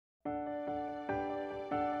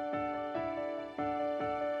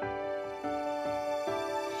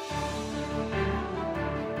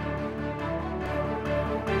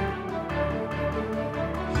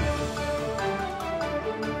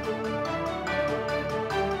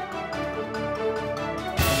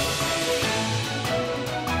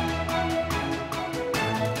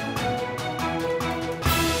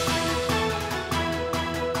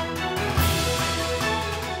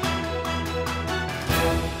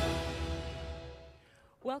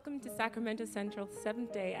Welcome to Sacramento Central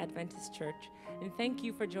Seventh-day Adventist Church, and thank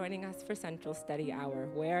you for joining us for Central Study Hour.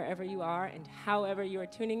 Wherever you are and however you are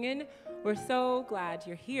tuning in, we're so glad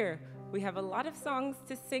you're here. We have a lot of songs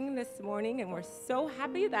to sing this morning, and we're so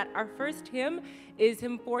happy that our first hymn is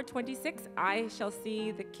hymn 426, I Shall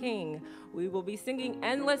See the King. We will be singing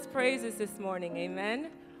endless praises this morning, amen,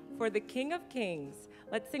 for the King of Kings.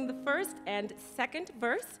 Let's sing the first and second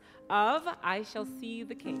verse of I Shall See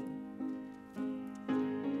the King.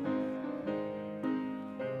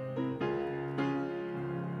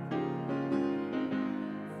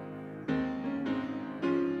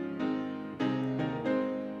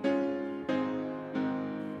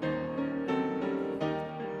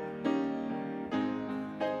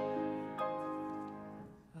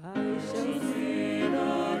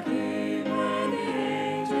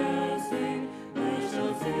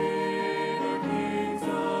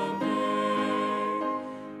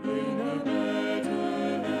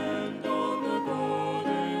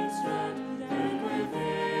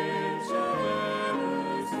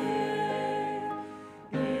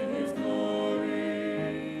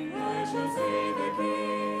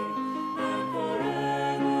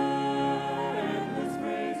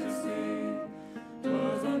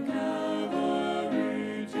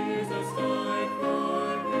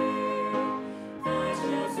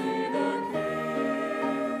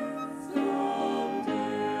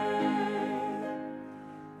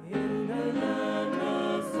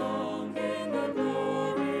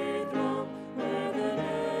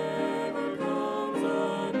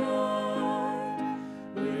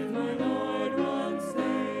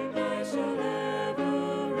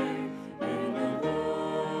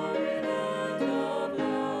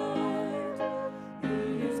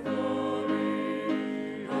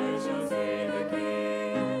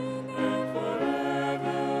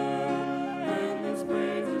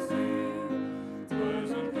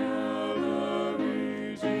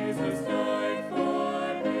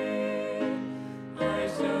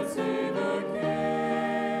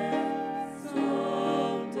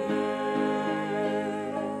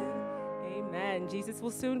 Jesus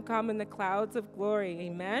will soon come in the clouds of glory.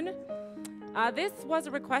 Amen. This was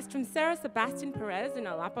a request from Sarah Sebastian Perez in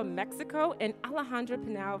Alapa, Mexico, and Alejandra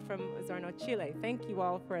Pinal from Osorno, Chile. Thank you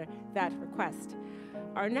all for that request.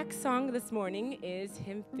 Our next song this morning is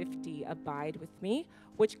hymn 50, Abide With Me,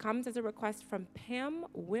 which comes as a request from Pam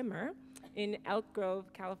Wimmer in Elk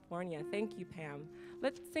Grove, California. Thank you, Pam.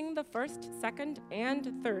 Let's sing the first, second,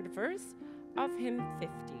 and third verse of hymn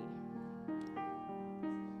 50.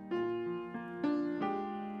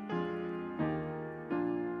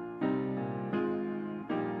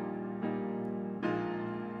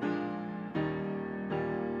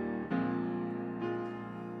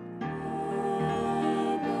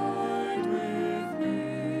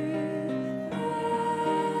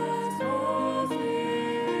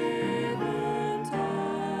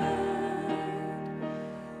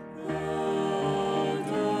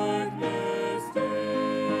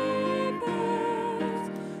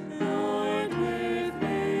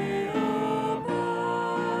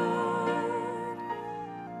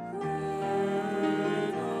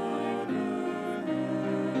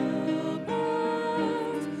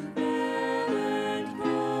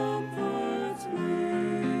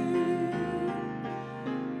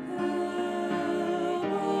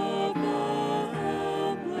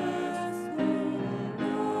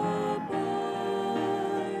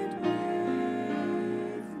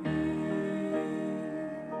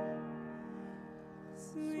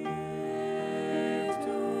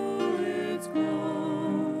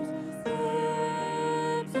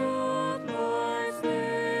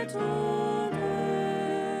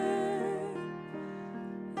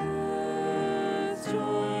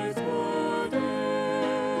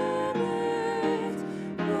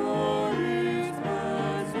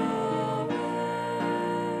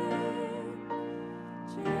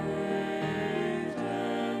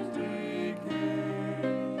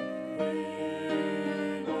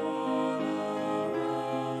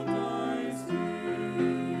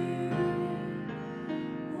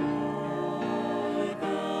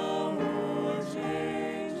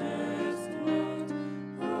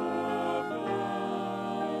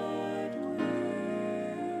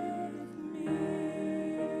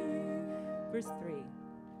 Verse 3.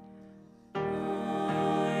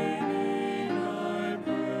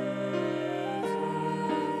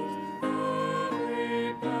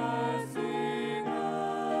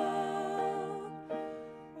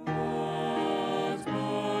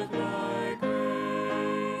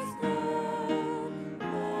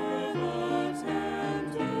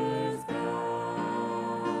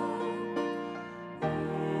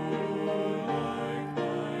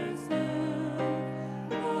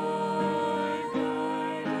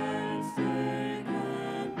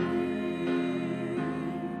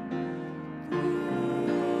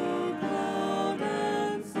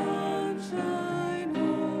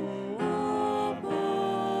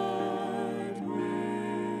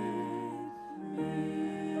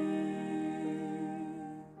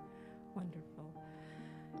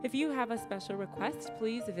 If you have a special request,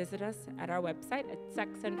 please visit us at our website at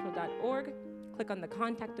seccentral.org. Click on the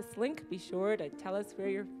Contact Us link. Be sure to tell us where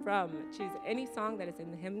you're from. Choose any song that is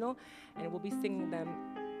in the hymnal, and we'll be singing them,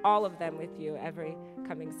 all of them, with you every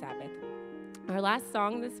coming Sabbath. Our last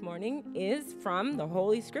song this morning is from the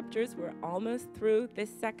Holy Scriptures. We're almost through this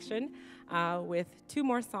section with 2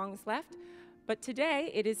 more songs left. But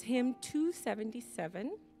today it is hymn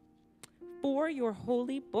 277. For your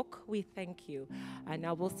holy book, we thank you.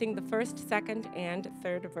 Now we'll sing the first, second, and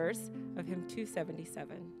third verse of hymn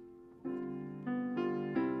 277.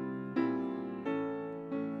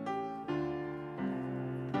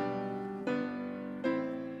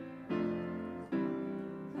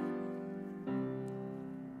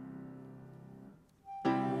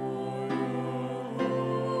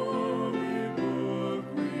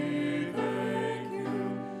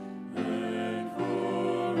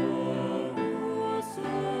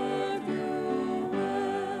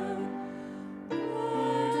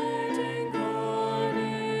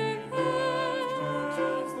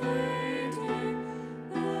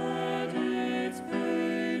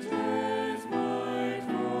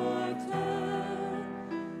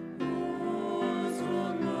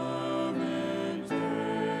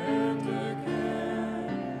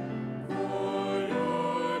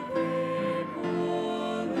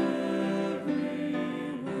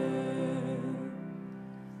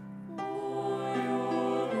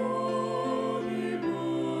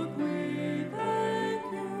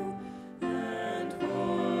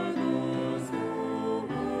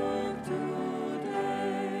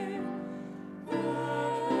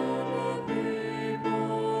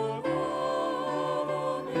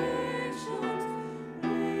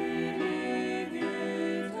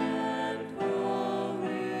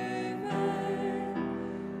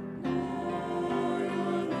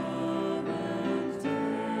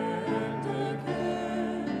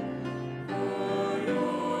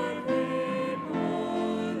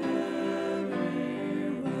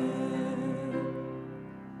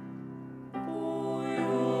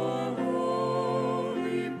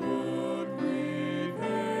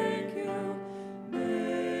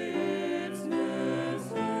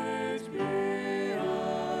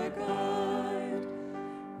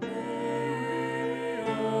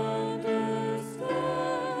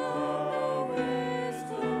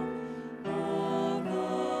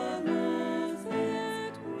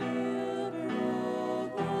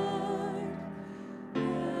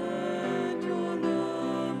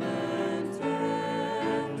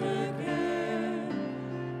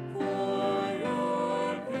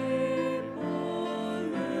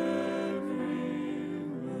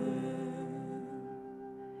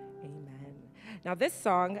 Now, this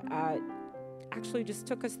song actually just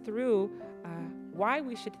took us through why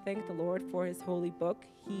we should thank the Lord for his holy book.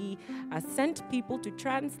 He sent people to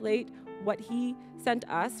translate what he sent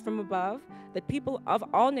us from above, that people of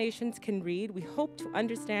all nations can read. We hope to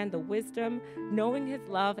understand the wisdom, knowing his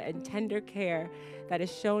love and tender care that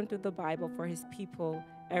is shown through the Bible for his people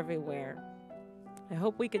everywhere. I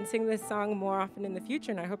hope we can sing this song more often in the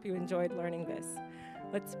future, and I hope you enjoyed learning this.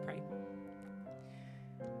 Let's pray.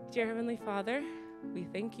 Dear Heavenly Father, we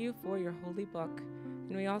thank you for your holy book,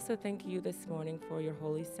 and we also thank you this morning for your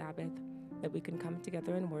holy Sabbath, that we can come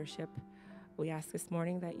together and worship. We ask this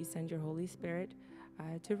morning that you send your Holy Spirit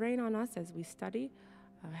to reign on us as we study.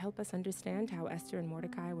 Help us understand how Esther and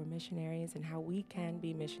Mordecai were missionaries and how we can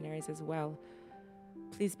be missionaries as well.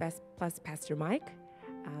 Please bless Pastor Mike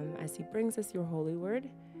as he brings us your holy word.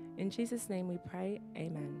 In Jesus' name we pray,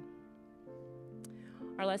 amen.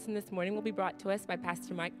 Our lesson this morning will be brought to us by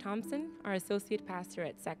Pastor Mike Thompson, our associate pastor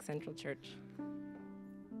at Sac Central Church.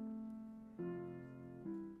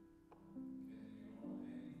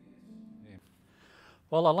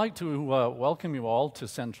 Well, I'd like to welcome you all to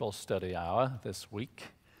Central Study Hour this week.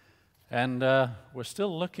 And we're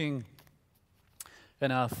still looking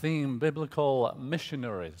in our theme, Biblical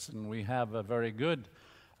Missionaries. And we have a very good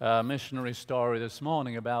missionary story this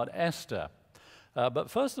morning about Esther.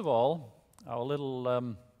 But first of all, our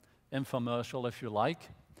little infomercial, if you like.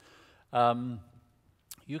 You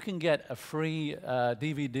can get a free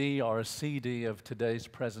DVD or a CD of today's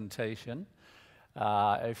presentation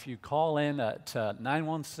if you call in at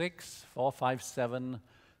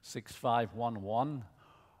 916-457-6511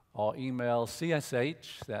 or email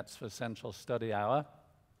CSH, that's for Central Study Hour,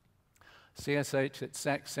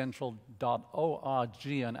 csh@saccentral.org,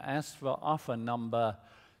 and ask for offer number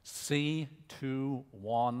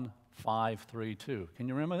C21532. Can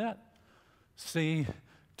you remember that?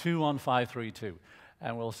 C21532.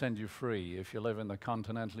 And we'll send you free, if you live in the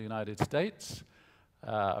continental United States,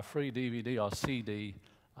 a free DVD or CD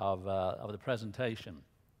of the presentation.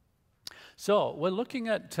 So we're looking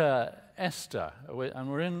at Esther, and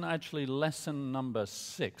we're in actually lesson number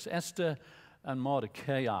 6, Esther and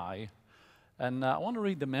Mordecai. And I want to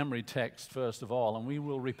read the memory text first of all, and we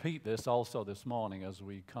will repeat this also this morning as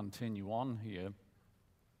we continue on here.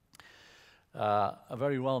 A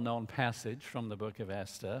very well-known passage from the book of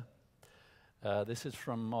Esther. This is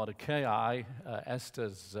from Mordecai,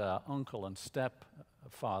 Esther's uncle and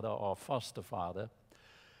stepfather or foster father.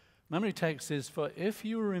 Memory text is, "For if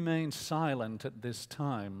you remain silent at this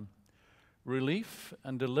time, relief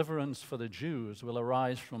and deliverance for the Jews will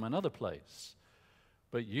arise from another place,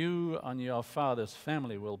 but you and your father's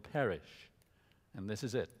family will perish." And this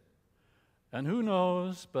is it. "And who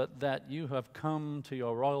knows but that you have come to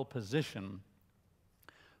your royal position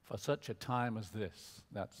for such a time as this."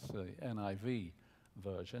 That's the NIV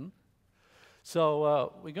version.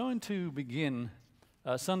 So we're going to begin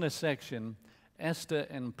Sunday section, Esther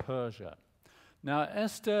in Persia. Now,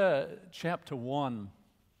 Esther chapter 1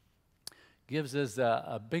 gives us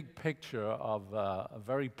a big picture of a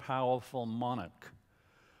very powerful monarch,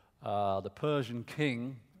 the Persian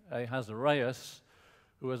king Ahasuerus,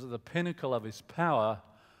 who was at the pinnacle of his power,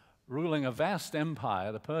 ruling a vast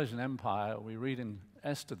empire, the Persian Empire. We read in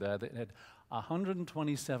Esther there that it had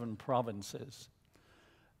 127 provinces.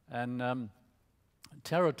 And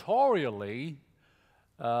territorially,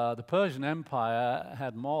 the Persian Empire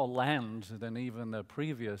had more land than even the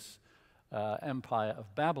previous empire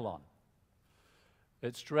of Babylon.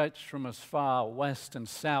 It stretched from as far west and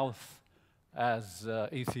south as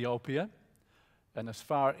Ethiopia and as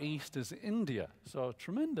far east as India. So a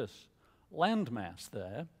tremendous landmass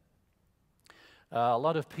there. A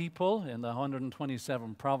lot of people in the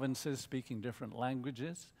 127 provinces speaking different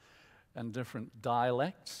languages and different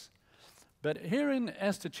dialects. But here in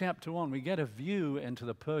Esther chapter 1, we get a view into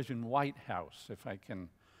the Persian White House, if I can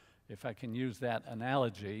use that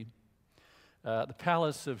analogy. The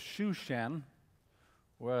palace of Shushan,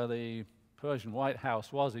 where the Persian White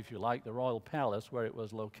House was, if you like, the royal palace where it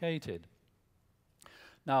was located.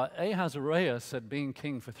 Now, Ahasuerus had been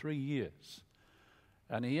king for 3 years,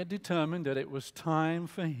 and he had determined that it was time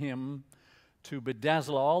for him to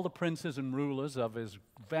bedazzle all the princes and rulers of his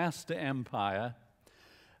vast empire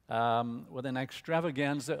with an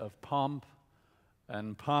extravaganza of pomp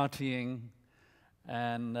and partying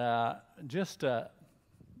and just a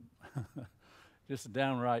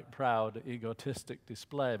downright proud, egotistic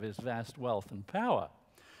display of his vast wealth and power.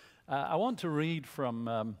 I want to read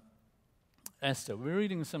from Esther. We're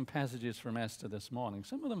reading some passages from Esther this morning,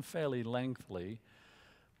 some of them fairly lengthy,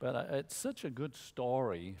 but it's such a good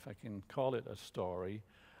story, if I can call it a story.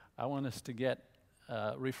 I want us to get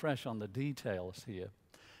refresh on the details here.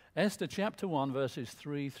 Esther chapter 1, verses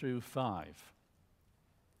 3 through 5.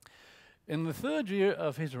 "In the 3rd year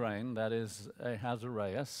of his reign, that is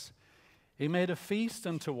Ahasuerus, he made a feast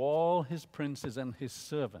unto all his princes and his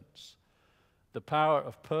servants, the power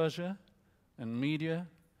of Persia and Media,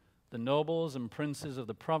 the nobles and princes of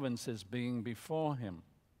the provinces being before him.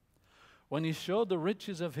 When he showed the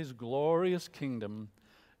riches of his glorious kingdom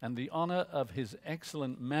and the honor of his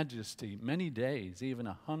excellent majesty many days, even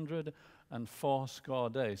 180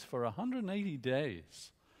 days. For 180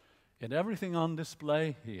 days, he had everything on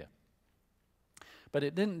display here. But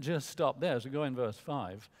it didn't just stop there. As we go in verse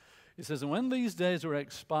 5, it says, "And when these days were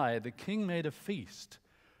expired, the king made a feast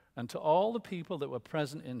unto all the people that were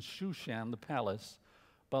present in Shushan the palace,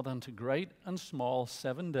 both unto great and small,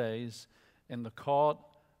 7 days in the court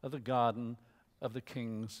of the garden of the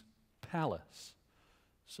king's palace."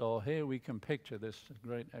 So here we can picture this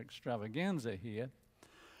great extravaganza here.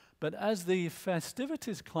 But as the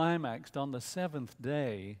festivities climaxed on the 7th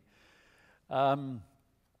day,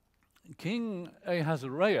 King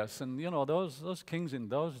Ahasuerus, and those kings in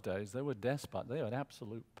those days, they were despot. They had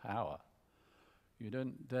absolute power. You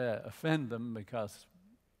didn't dare offend them because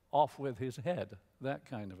off with his head, that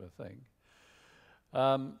kind of a thing.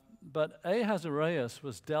 But Ahasuerus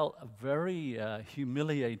was dealt a very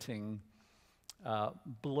humiliating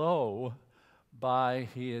blow by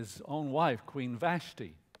his own wife, Queen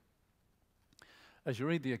Vashti. As you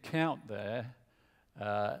read the account there,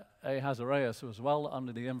 Ahasuerus was well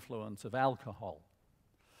under the influence of alcohol.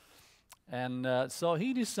 And so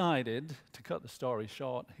he decided, to cut the story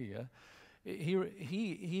short here,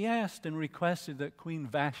 he asked and requested that Queen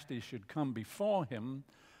Vashti should come before him,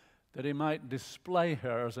 that he might display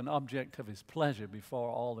her as an object of his pleasure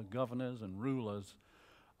before all the governors and rulers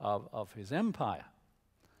of his empire.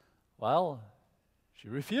 Well, she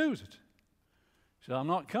refused. She said, "I'm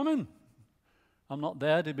not coming. I'm not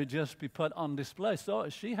there to just be put on display." So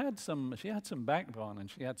she had some backbone,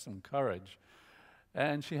 and she had some courage,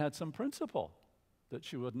 and she had some principle. that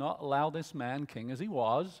she would not allow this man, king as he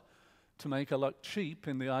was, to make her look cheap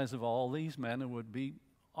in the eyes of all these men who would be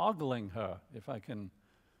ogling her, if I can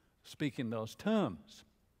speak in those terms.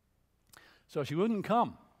 So she wouldn't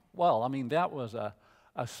come. Well, I mean, that was a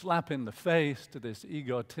slap in the face to this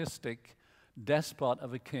egotistic despot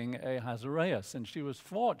of a king, Ahasuerus, and she was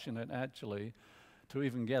fortunate, actually, to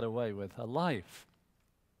even get away with her life.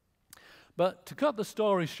 But to cut the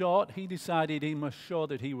story short, he decided he must show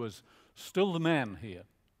that he was still the man here.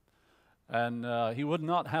 And he would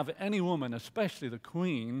not have any woman, especially the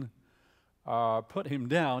queen, put him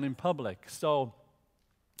down in public. So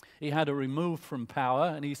he had her removed from power,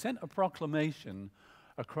 and he sent a proclamation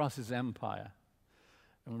across his empire.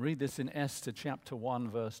 And we read this in Esther chapter 1,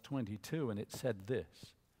 verse 22, and it said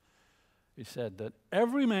this. He said that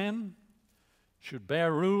every man should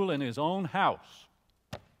bear rule in his own house.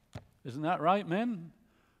 Isn't that right, men?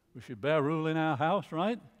 We should bear rule in our house,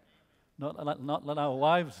 right? Not let our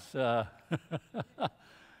wives...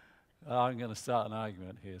 I'm going to start an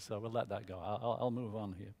argument here, so we'll let that go. I'll move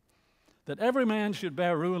on here. That every man should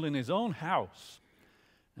bear rule in his own house,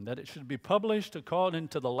 and that it should be published according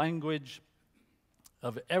to the language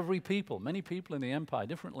of every people. Many people in the empire,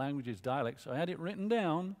 different languages, dialects. So I had it written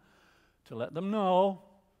down to let them know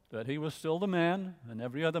that he was still the man, and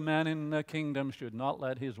every other man in the kingdom should not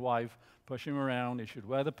let his wife push him around. He should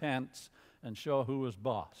wear the pants and show who was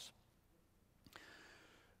boss.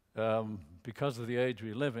 Because of the age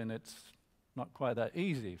we live in, it's not quite that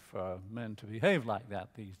easy for men to behave like that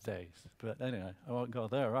these days. But anyway, I won't go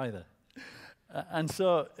there either. And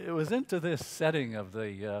so it was into this setting of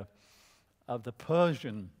the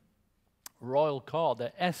Persian royal court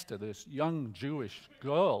that Esther, this young Jewish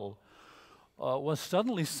girl, was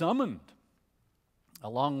suddenly summoned,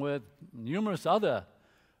 along with numerous other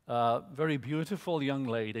very beautiful young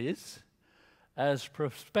ladies, as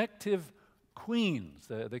prospective queens.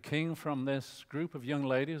 The king from this group of young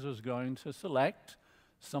ladies was going to select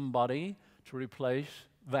somebody to replace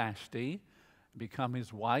Vashti, become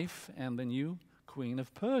his wife and the new queen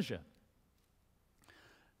of Persia.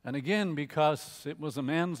 And again, because it was a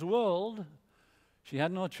man's world, she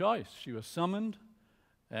had no choice. She was summoned,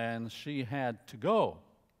 and she had to go.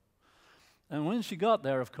 And when she got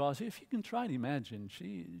there, of course, if you can try to imagine,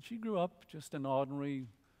 she grew up just an ordinary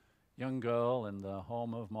young girl in the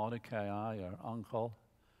home of Mordecai, her uncle,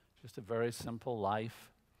 just a very simple life.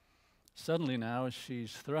 Suddenly now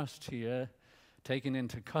she's thrust here, taken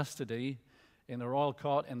into custody in the royal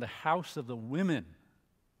court in the house of the women.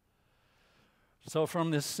 So from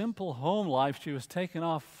this simple home life, she was taken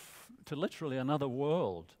off to literally another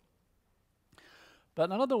world. But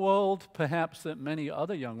another world, perhaps, that many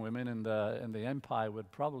other young women in the empire would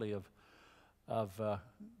probably have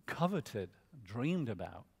coveted, dreamed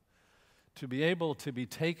about. To be able to be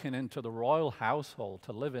taken into the royal household,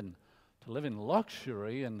 to live in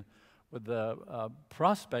luxury, and with the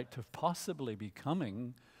prospect of possibly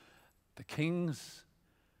becoming the king's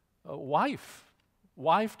wife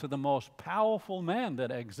to the most powerful man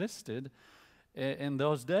that existed in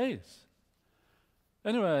those days.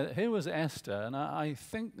 Anyway, here was Esther, and I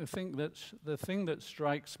think the thing that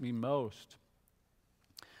strikes me most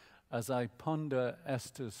as I ponder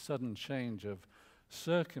Esther's sudden change of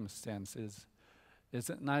circumstances is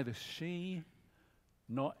that neither she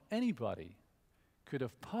nor anybody could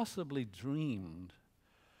have possibly dreamed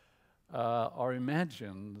or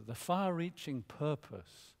imagined the far-reaching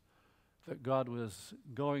purpose that God was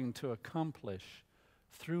going to accomplish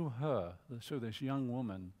through her, through this young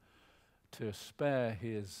woman, to spare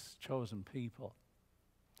his chosen people.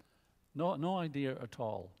 No idea at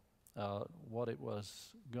all what it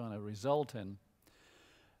was going to result in.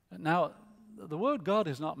 Now, the word God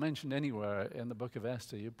is not mentioned anywhere in the book of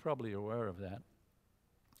Esther. You're probably aware of that.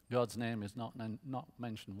 God's name is not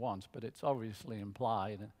mentioned once, but it's obviously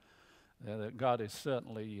implied that God is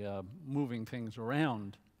certainly moving things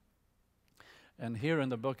around. And here in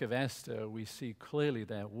the book of Esther, we see clearly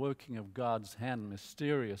that working of God's hand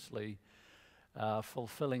mysteriously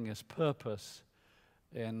fulfilling his purpose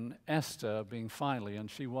in Esther being finally,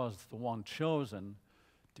 and she was the one chosen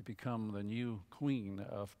to become the new queen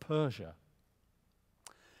of Persia.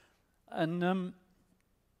 And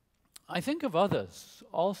I think of others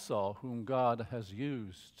also whom God has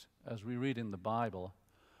used, as we read in the Bible.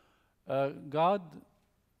 God,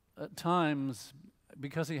 at times,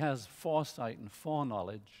 because he has foresight and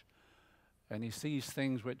foreknowledge, and he sees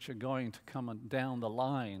things which are going to come down the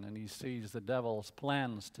line, and he sees the devil's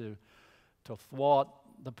plans to thwart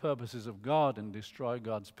the purposes of God and destroy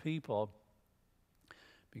God's people.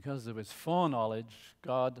 Because of his foreknowledge,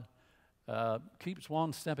 God keeps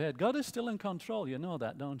one step ahead. God is still in control. You know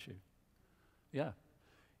that, don't you? Yeah.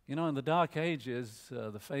 You know, in the Dark Ages,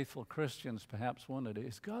 the faithful Christians perhaps wondered,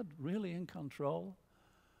 is God really in control?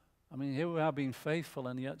 I mean, here we are being faithful,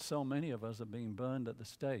 and yet so many of us are being burned at the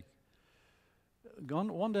stake.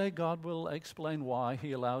 One day God will explain why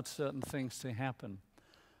he allowed certain things to happen.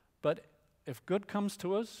 But if good comes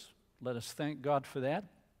to us, let us thank God for that.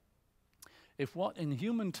 If what in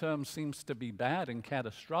human terms seems to be bad and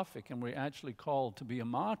catastrophic, and we're actually called to be a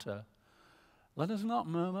martyr, let us not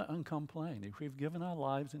murmur and complain. If we've given our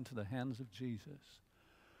lives into the hands of Jesus,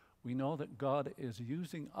 we know that God is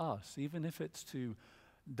using us, even if it's to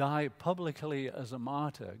die publicly as a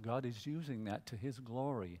martyr. God is using that to his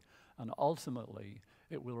glory, and ultimately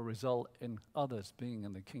it will result in others being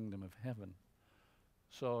in the kingdom of heaven.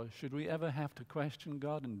 So should we ever have to question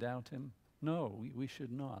God and doubt him? No, we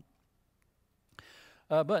should not.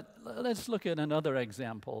 But let's look at another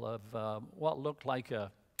example of what looked like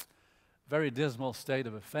a very dismal state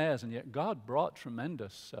of affairs, and yet God brought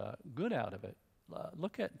tremendous good out of it.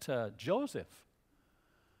 Look at Joseph.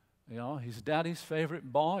 You know, his daddy's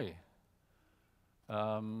favorite boy.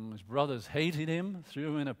 His brothers hated him,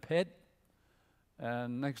 threw him in a pit,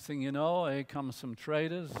 and next thing you know, here comes some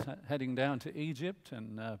traders heading down to Egypt,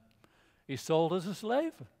 and he's sold as a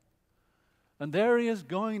slave. And there he is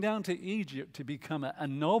going down to Egypt to become a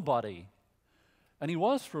nobody. And he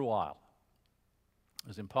was for a while. He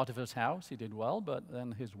was in Potiphar's house, he did well, but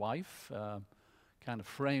then his wife kind of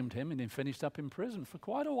framed him, and he finished up in prison for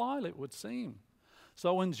quite a while, it would seem.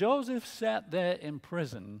 So when Joseph sat there in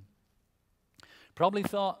prison, probably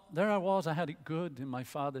thought, there I was, I had it good in my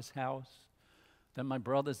father's house. Then my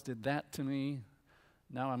brothers did that to me.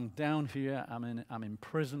 Now I'm down here, I'm in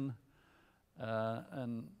prison,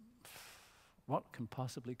 and what can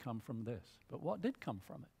possibly come from this? But what did come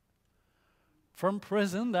from it? From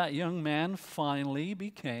prison, that young man finally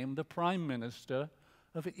became the prime minister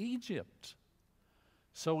of Egypt.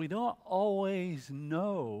 So we don't always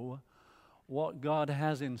know what God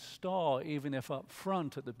has in store, even if up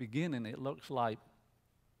front at the beginning it looks like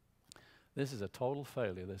this is a total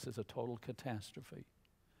failure, this is a total catastrophe.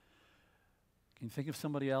 Can you think of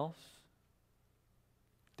somebody else?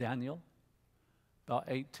 Daniel, about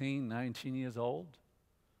 18, 19 years old,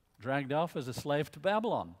 dragged off as a slave to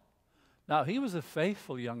Babylon. Now, he was a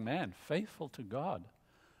faithful young man, faithful to God.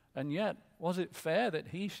 And yet, was it fair that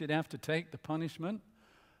he should have to take the punishment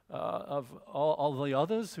of all the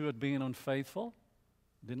others who had been unfaithful?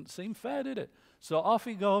 Didn't seem fair, did it? So off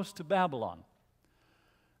he goes to Babylon,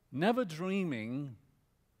 never dreaming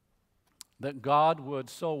that God would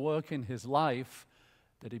so work in his life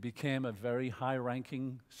that he became a very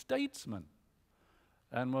high-ranking statesman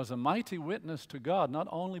and was a mighty witness to God, not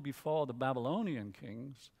only before the Babylonian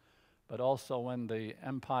kings, but also when the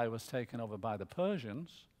empire was taken over by the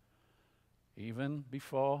Persians, even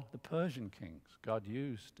before the Persian kings. God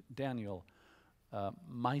used Daniel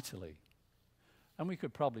mightily. And we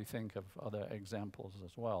could probably think of other examples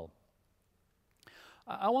as well.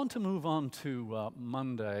 I want to move on to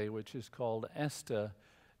Monday, which is called Esther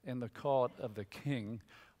in the Court of the King.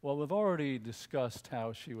 Well, we've already discussed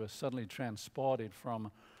how she was suddenly transported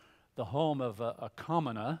from the home of a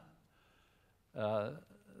commoner.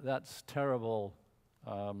 That's terrible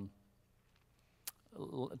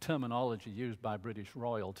terminology used by British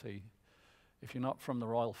royalty. If you're not from the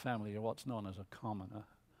royal family, you're what's known as a commoner.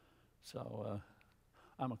 So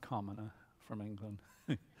I'm a commoner from England.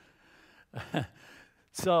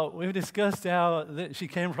 So we've discussed how she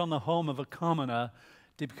came from the home of a commoner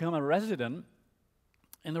to become a resident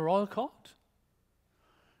in the royal court.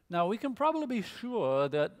 Now, we can probably be sure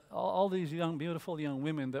that all these young, beautiful young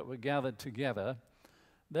women that were gathered together,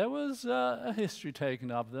 there was a history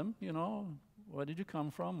taken of them. You know, where did you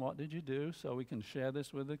come from? What did you do? So we can share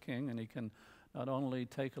this with the king, and he can not only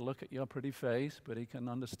take a look at your pretty face, but he can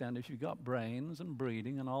understand if you've got brains and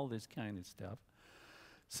breeding and all this kind of stuff.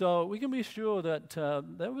 So we can be sure that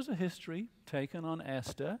there was a history taken on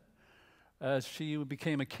Esther as she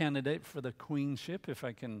became a candidate for the queenship, if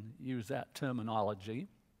I can use that terminology.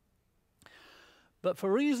 But for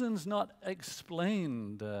reasons not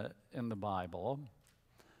explained in the Bible,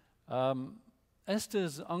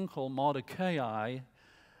 Esther's uncle Mordecai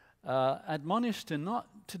admonished her not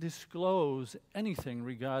to disclose anything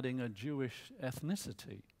regarding a Jewish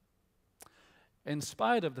ethnicity, in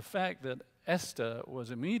spite of the fact that Esther was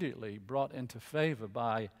immediately brought into favor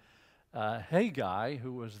by Haggai,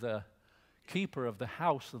 who was the keeper of the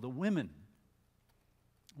house of the women.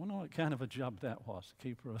 I wonder what kind of a job that was,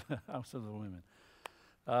 keeper of the house of the women.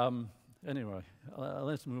 Anyway,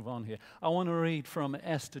 let's move on here. I want to read from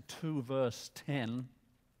Esther 2, verse 10.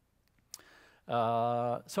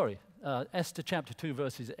 Esther chapter 2,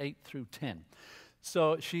 verses 8 through 10.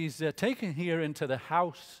 So she's taken here into the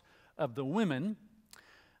house of the women.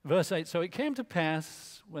 Verse 8, so it came to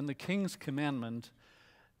pass when the king's commandment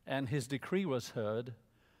and his decree was heard,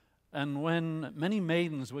 and when many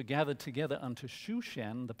maidens were gathered together unto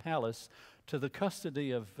Shushan, the palace, to the custody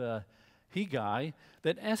of Hegai,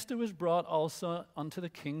 that Esther was brought also unto the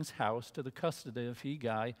king's house, to the custody of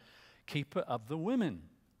Hegai, keeper of the women.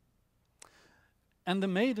 And the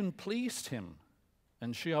maiden pleased him,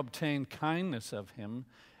 and she obtained kindness of him,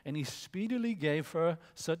 and he speedily gave her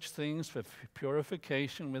such things for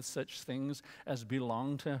purification with such things as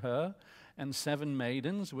belonged to her, and 7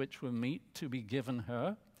 maidens which were meet to be given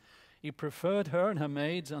her. He preferred her and her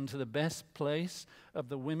maids unto the best place of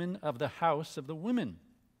the women of the house of the women.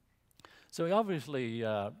 So he obviously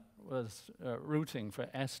was rooting for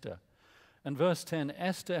Esther. And verse 10,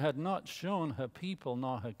 Esther had not shown her people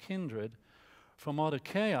nor her kindred, for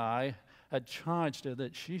Mordecai had charged her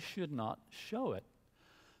that she should not show it.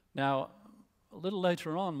 Now, a little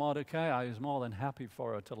later on, Mordecai is more than happy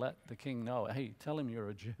for her to let the king know, hey, tell him you're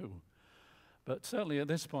a Jew. But certainly at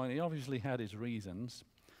this point, he obviously had his reasons.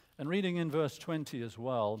 And reading in verse 20 as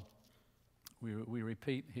well, we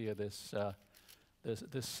repeat here this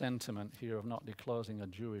sentiment here of not disclosing a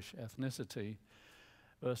Jewish ethnicity.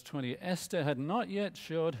 Verse 20, Esther had not yet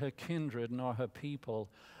showed her kindred nor her people,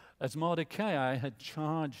 as Mordecai had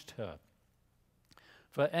charged her.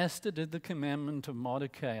 For Esther did the commandment of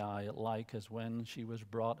Mordecai like as when she was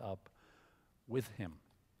brought up with him.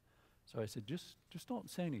 So I said, just don't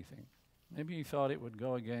say anything. Maybe he thought it would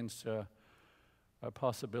go against her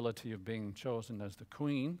possibility of being chosen as the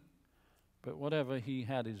queen, but whatever, he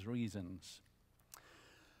had his reasons.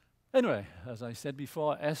 Anyway, as I said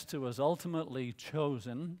before, Esther was ultimately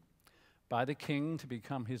chosen by the king to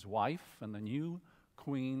become his wife and the new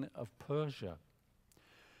queen of Persia.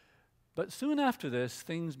 But soon after this,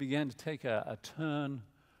 things began to take a turn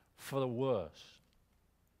for the worse.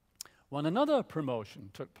 When another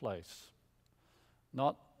promotion took place,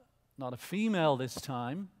 not a female this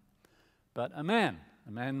time, but a man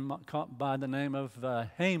by the name of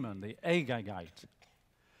Haman, the Agagite.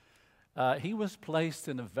 He was placed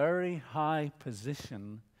in a very high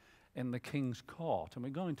position in the king's court. And we're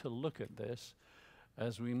going to look at this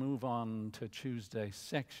as we move on to Tuesday's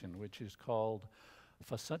section, which is called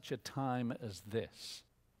For Such a Time as This.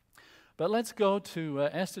 But let's go to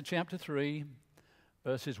Esther chapter 3,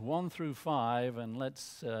 verses 1 through 5, and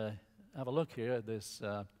let's have a look here at this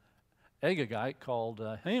Agagite called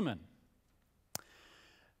Haman.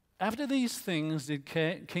 After these things did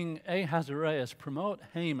King Ahasuerus promote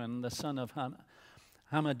Haman, the son of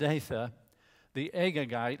Hammedatha, the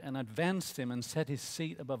Agagite, and advanced him and set his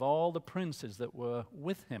seat above all the princes that were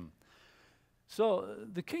with him. So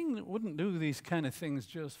the king wouldn't do these kind of things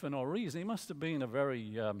just for no reason. He must have been a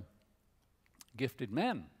very gifted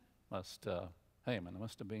man, Haman.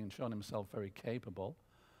 Must have been shown himself very capable.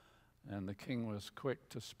 And the king was quick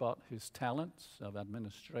to spot his talents of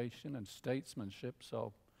administration and statesmanship,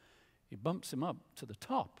 so he bumps him up to the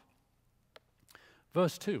top.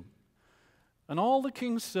 Verse 2, and all the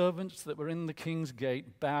king's servants that were in the king's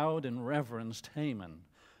gate bowed and reverenced Haman,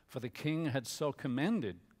 for the king had so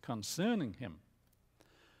commanded concerning him.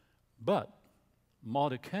 But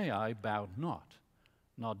Mordecai bowed not,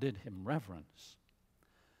 nor did him reverence.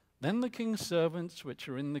 Then the king's servants which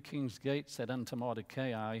are in the king's gate said unto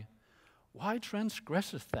Mordecai, why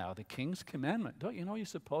transgressest thou the king's commandment? Don't you know you're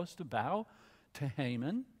supposed to bow to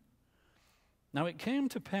Haman? Now it came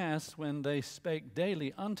to pass when they spake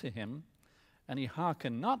daily unto him, and he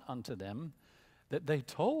hearkened not unto them, that they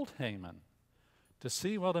told Haman to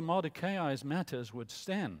see whether Mordecai's matters would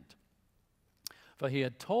stand. For he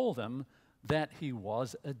had told them that he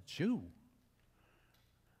was a Jew.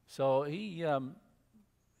 So he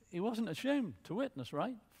wasn't ashamed to witness,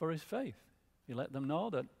 right, for his faith. He let them know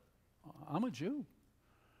that I'm a Jew.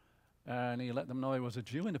 And he let them know he was a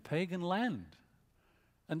Jew in a pagan land.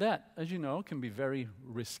 And that, as you know, can be very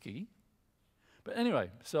risky. But anyway,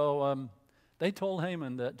 so they told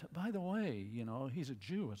Haman that, by the way, you know, he's a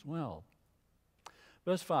Jew as well.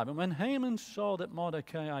 Verse 5, and when Haman saw that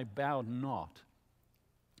Mordecai bowed not,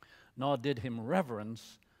 nor did him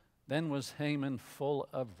reverence, then was Haman full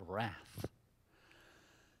of wrath.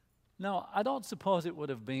 Now, I don't suppose it would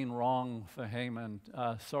have been wrong for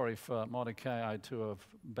for Mordecai to have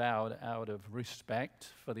bowed out of respect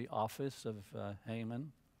for the office of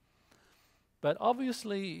Haman. But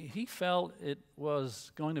obviously, he felt it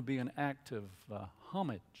was going to be an act of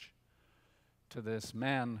homage to this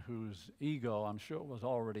man whose ego, I'm sure, was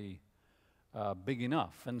already big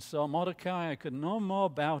enough. And so Mordecai could no more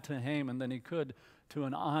bow to Haman than he could to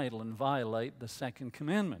an idol and violate the second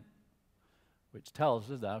commandment, which tells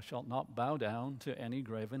us, thou shalt not bow down to any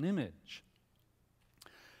graven image.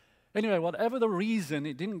 Anyway, whatever the reason,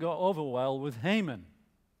 it didn't go over well with Haman.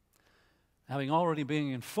 Having already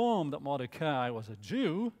been informed that Mordecai was a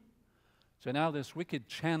Jew, so now this wicked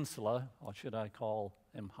chancellor, or should I call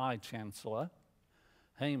him high chancellor,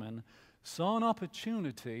 Haman, saw an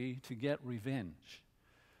opportunity to get revenge,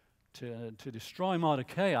 to destroy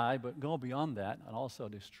Mordecai, but go beyond that and also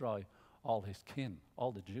destroy all his kin,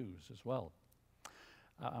 all the Jews as well.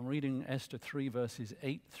 I'm reading Esther 3, verses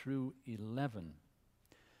 8 through 11.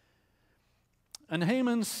 And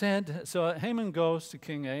Haman said, so Haman goes to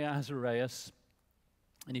King Ahasuerus,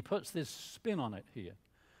 and he puts this spin on it here.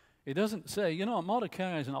 He doesn't say,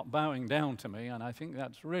 Mordecai is not bowing down to me, and I think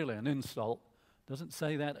that's really an insult. Doesn't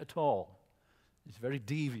say that at all. It's very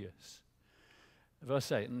devious.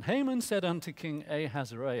 Verse 8, and Haman said unto King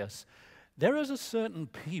Ahasuerus, there is a certain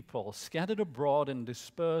people scattered abroad and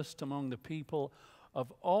dispersed among the people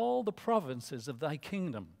of all the provinces of thy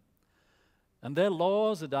kingdom. And their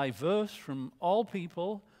laws are diverse from all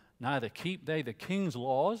people, neither keep they the king's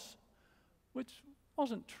laws, which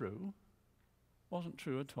wasn't true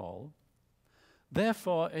at all.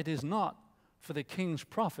 Therefore it is not for the king's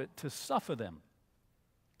profit to suffer them.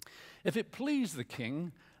 If it please the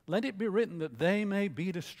king, let it be written that they may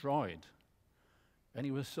be destroyed. And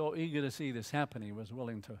he was so eager to see this happen, he was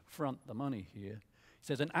willing to front the money here. He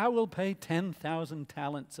says, and I will pay 10,000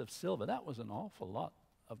 talents of silver. That was an awful lot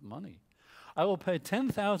of money. I will pay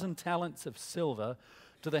 10,000 talents of silver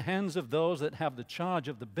to the hands of those that have the charge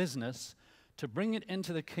of the business to bring it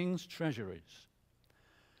into the king's treasuries.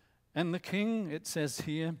 And the king, it says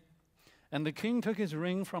here, and the king took his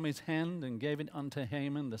ring from his hand and gave it unto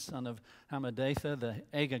Haman, the son of Hammedatha, the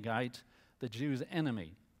Agagite, the Jews'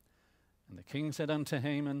 enemy. And the king said unto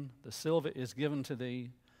Haman, the silver is given to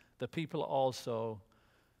thee, the people also,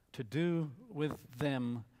 to do with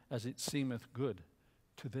them as it seemeth good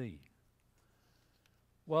to thee.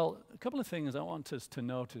 Well, a couple of things I want us to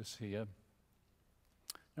notice here.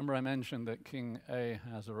 Remember I mentioned that King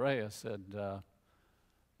Ahasuerus had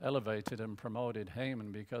elevated and promoted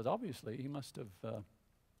Haman because obviously he must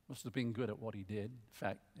have been good at what he did, in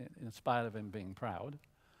fact, in spite of him being proud.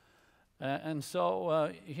 And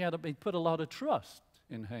so he put a lot of trust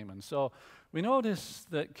in Haman. So we notice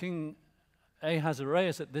that King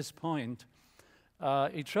Ahasuerus at this point,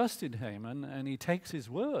 he trusted Haman and he takes his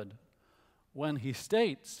word when he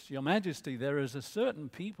states, Your Majesty, there is a certain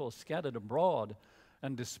people scattered abroad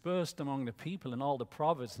and dispersed among the people in all the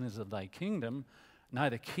provinces of thy kingdom.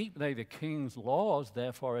 Neither keep they the king's laws,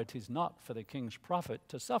 therefore it is not for the king's profit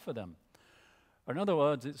to suffer them. Or in other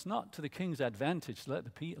words, it's not to the king's advantage to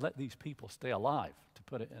let these people stay alive, to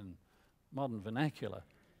put it in modern vernacular.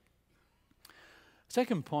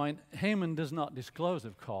 Second point, Haman does not disclose,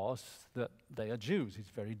 of course, that they are Jews.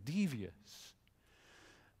 He's very devious.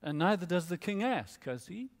 And neither does the king ask, because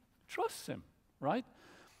he trusts him, right?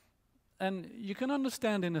 And you can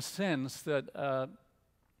understand in a sense that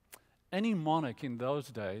any monarch in those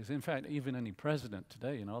days, in fact, even any president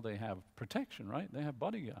today, they have protection, right? They have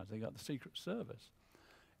bodyguards. They got the Secret Service.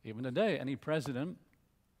 Even today, any president,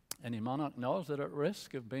 any monarch knows they're at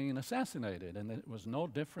risk of being assassinated, and it was no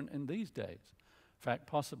different in these days. In fact,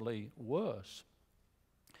 possibly worse.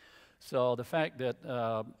 So the fact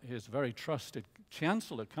that his very trusted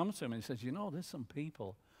chancellor comes to him and he says, there's some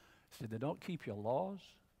people, he said, they don't keep your laws.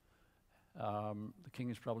 The king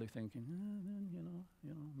is probably thinking,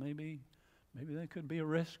 maybe there could be a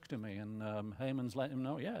risk to me. And Haman's letting him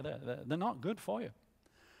know, they're not good for you.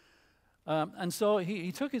 And so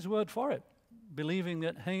he took his word for it, believing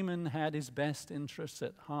that Haman had his best interests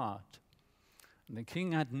at heart. And the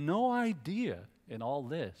king had no idea in all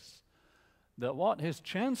this that what his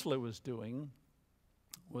chancellor was doing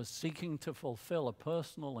was seeking to fulfill a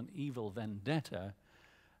personal and evil vendetta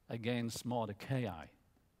against Mordecai,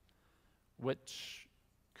 which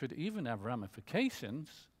could even have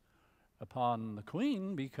ramifications upon the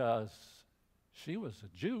queen because she was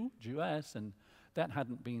a Jewess, and that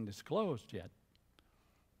hadn't been disclosed yet.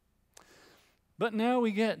 But now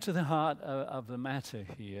we get to the heart of the matter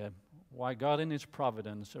here, why God in his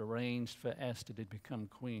providence arranged for Esther to become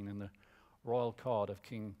queen in the royal court of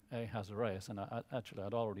King Ahasuerus. And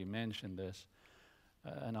I'd already mentioned this,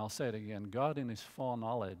 and I'll say it again. God in his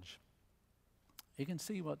foreknowledge, he can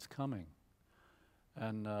see what's coming.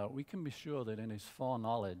 And we can be sure that in his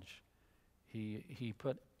foreknowledge, he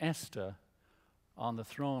put Esther on the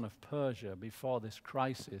throne of Persia before this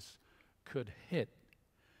crisis could hit,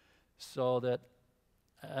 so that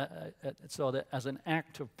so that as an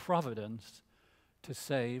act of providence to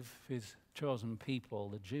save his chosen people,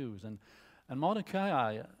 the Jews. And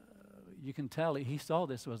Mordecai, you can tell he saw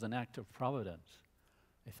this was an act of providence.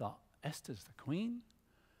 He thought, Esther's the queen?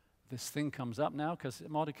 This thing comes up now, because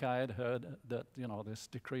Mordecai had heard that, this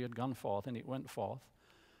decree had gone forth, and it went forth,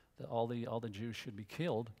 that all the Jews should be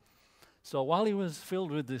killed. So while he was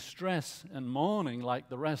filled with distress and mourning like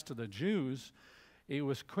the rest of the Jews, he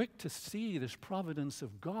was quick to see this providence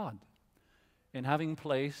of God in having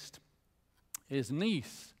placed his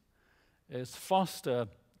niece, his foster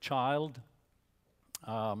child,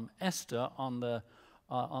 Esther, on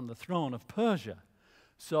the throne of Persia.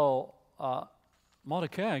 So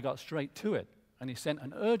Mordecai got straight to it, and he sent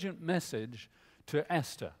an urgent message to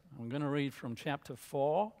Esther. I'm going to read from chapter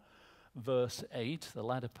 4, verse 8, the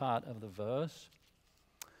latter part of the verse.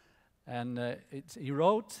 And he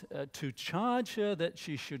wrote to charge her that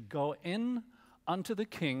she should go in unto the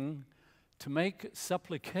king to make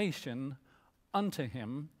supplication unto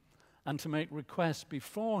him and to make request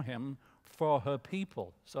before him for her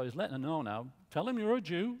people. So he's letting her know now, tell him you're a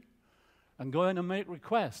Jew and go in and make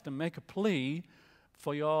request and make a plea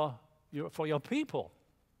for your people.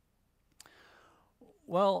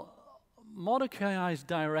 Well, Mordecai's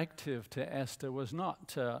directive to Esther was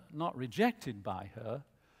not rejected by her,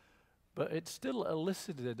 but it still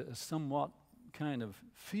elicited a somewhat kind of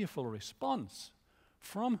fearful response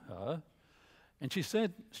from her. And she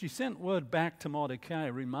sent word back to Mordecai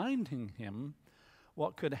reminding him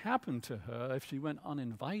what could happen to her if she went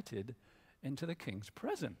uninvited into the king's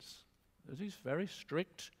presence. There's this very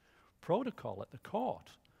strict protocol at the court.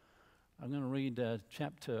 I'm going to read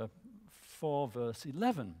chapter 4, verse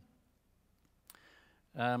 11.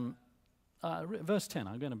 Verse 10.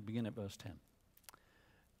 I'm going to begin at verse 10.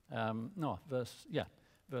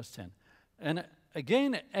 Verse 10. And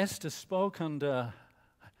again Esther spoke under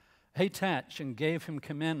Hatach and gave him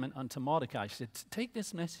commandment unto Mordecai. She said, take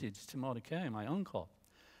this message to Mordecai, my uncle.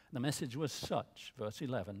 The message was such, verse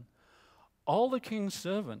 11, all the king's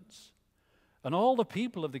servants and all the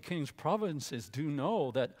people of the king's provinces do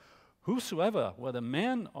know that whosoever, whether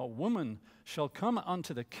man or woman, shall come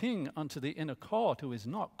unto the king, unto the inner court, who is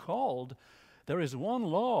not called, there is one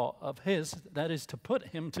law of his, that is to put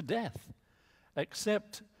him to death,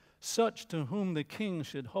 except such to whom the king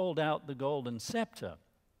should hold out the golden scepter,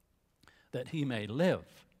 that he may live.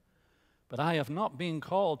 But I have not been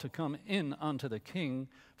called to come in unto the king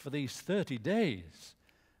for these 30 days.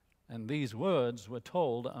 And these words were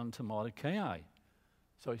told unto Mordecai.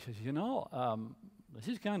 So he says, this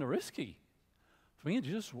is kind of risky for me to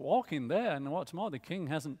just walk in there, and what's more, the king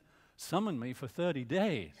hasn't summoned me for 30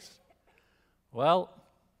 days. Well,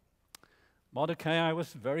 Mordecai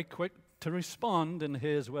was very quick to respond, and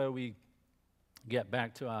here's where we get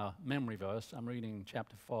back to our memory verse. I'm reading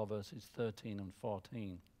chapter 4, verses 13 and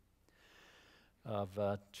 14 of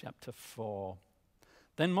chapter 4.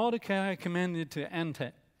 Then Mordecai commanded to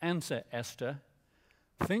answer Esther,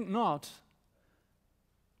 think not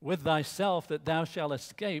with thyself that thou shalt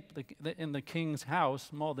escape in the king's house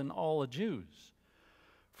more than all the Jews.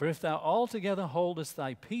 For if thou altogether holdest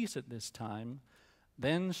thy peace at this time,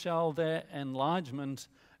 then shall their enlargement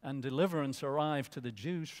and deliverance arrive to the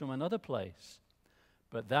Jews from another place.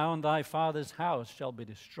 But thou and thy father's house shall be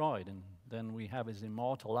destroyed. And then we have his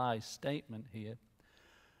immortalized statement here.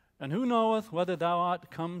 And who knoweth whether thou art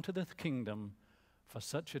come to the kingdom for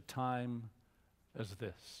such a time as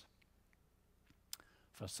this?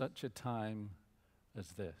 For such a time as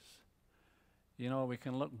this. We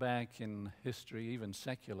can look back in history, even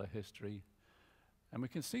secular history, and we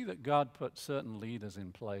can see that God put certain leaders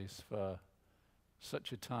in place for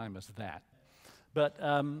such a time as that. But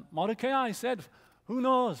Mordecai said, who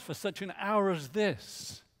knows, for such an hour as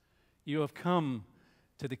this, you have come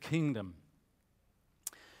to the kingdom.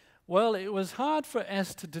 Well, it was hard for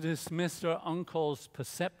Esther to dismiss her uncle's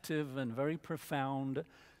perceptive and very profound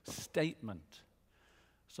statement.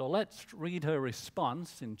 So let's read her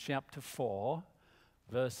response in chapter 4,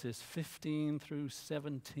 verses 15 through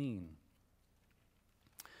 17.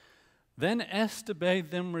 Then Esther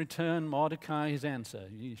bade them return Mordecai his answer.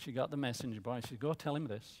 She got the messenger boy. She said, go tell him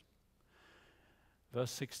this.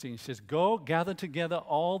 Verse 16 says, go gather together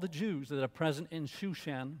all the Jews that are present in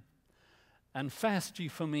Shushan, and fast ye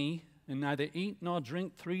for me, and neither eat nor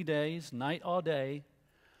drink 3 days, night or day.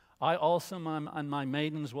 I also and my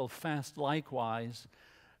maidens will fast likewise,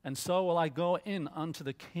 and so will I go in unto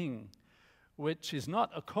the king, which is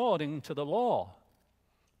not according to the law.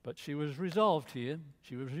 But she was resolved here.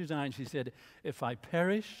 She was resigned. She said, if I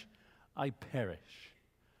perish, I perish.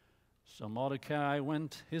 So Mordecai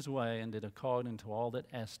went his way and did according to all that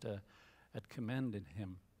Esther had commended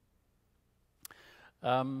him.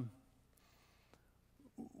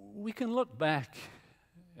 We can look back,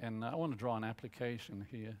 and I want to draw an application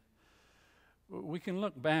here. We can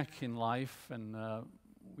look back in life, and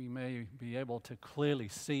we may be able to clearly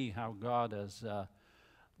see how God has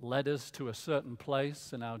led us to a certain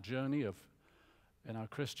place in our journey in our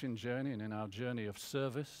Christian journey and in our journey of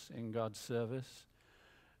service, in God's service.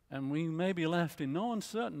 And we may be left in no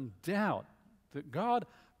uncertain doubt that God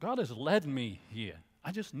has led me here.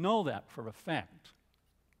 I just know that for a fact.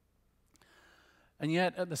 And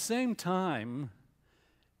yet, at the same time,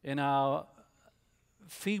 in our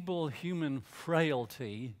feeble human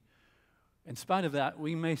frailty, in spite of that,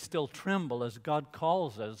 we may still tremble as God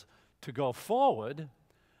calls us to go forward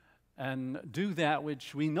and do that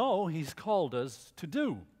which we know He's called us to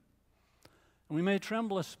do. And we may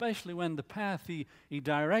tremble especially when the path He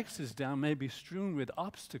directs us down may be strewn with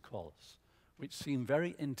obstacles, which seem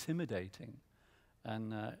very intimidating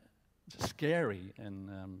and scary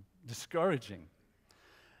and discouraging.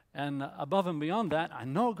 And above and beyond that, I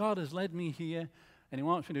know God has led me here, and He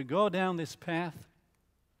wants me to go down this path,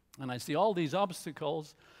 and I see all these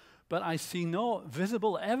obstacles, but I see no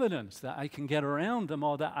visible evidence that I can get around them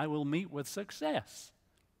or that I will meet with success.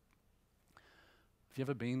 Have you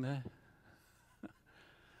ever been there?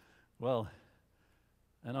 Well,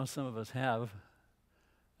 I know some of us have,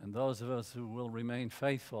 and those of us who will remain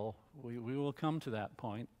faithful, we will come to that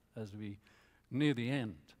point as we near the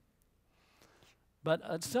end. But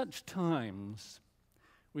at such times,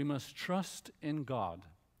 we must trust in God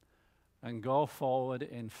and go forward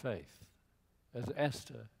in faith, as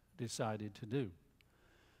Esther decided to do.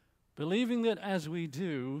 Believing that as we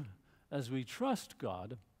do, as we trust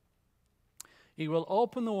God, He will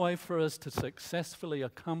open the way for us to successfully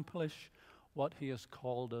accomplish what He has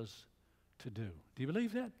called us to do. Do you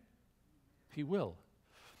believe that? He will.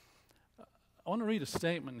 I want to read a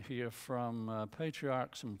statement here from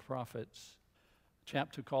Patriarchs and Prophets, a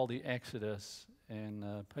chapter called the Exodus in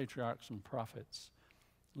Patriarchs and Prophets.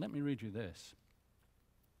 Let me read you this.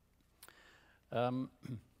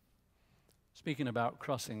 Speaking about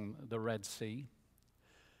crossing the Red Sea,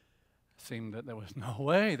 it seemed that there was no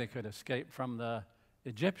way they could escape from the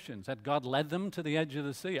Egyptians. Had God led them to the edge of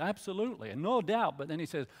the sea? Absolutely, and no doubt. But then He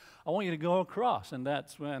says, I want you to go across. And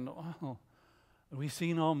that's when, we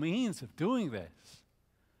see no means of doing this.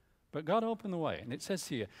 But God opened the way. And it says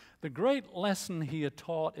here, the great lesson He had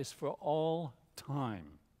taught is for all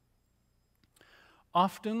time.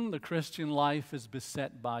 Often the Christian life is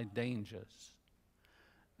beset by dangers,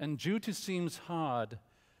 and duty seems hard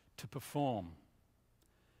to perform.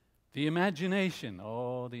 The imagination,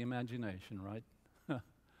 right?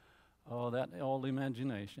 All the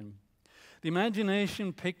imagination. The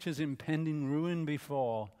imagination pictures impending ruin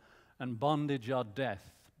before and bondage or death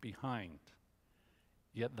behind.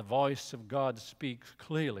 Yet the voice of God speaks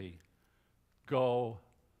clearly, go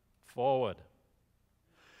forward.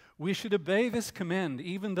 We should obey this command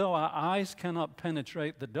even though our eyes cannot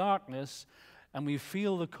penetrate the darkness and we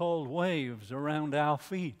feel the cold waves around our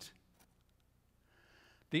feet.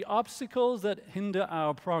 The obstacles that hinder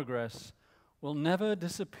our progress will never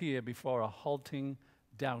disappear before a halting,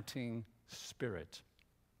 doubting spirit.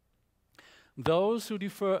 Those who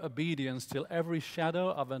defer obedience till every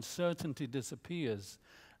shadow of uncertainty disappears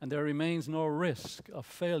and there remains no risk of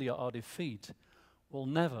failure or defeat will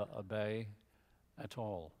never obey at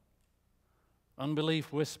all.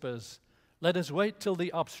 Unbelief whispers, let us wait till the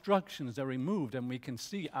obstructions are removed and we can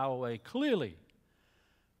see our way clearly.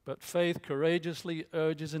 But faith courageously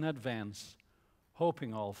urges in advance,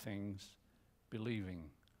 hoping all things, believing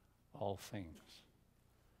all things.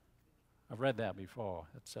 I've read that before.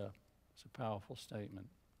 It's a powerful statement.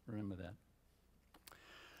 Remember that.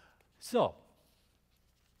 So,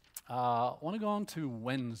 I want to go on to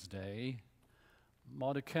Wednesday.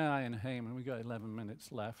 Mordecai and Haman. We've got 11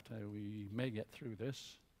 minutes left. We may get through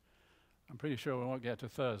this. I'm pretty sure we won't get to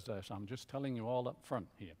Thursday, so I'm just telling you all up front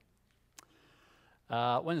here.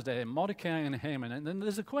 Wednesday, Mordecai and Haman. And then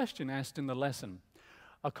there's a question asked in the lesson.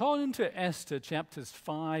 According to Esther, chapters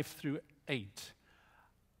 5 through 8,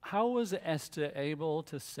 how was Esther able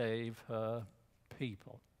to save her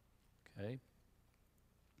people? Okay.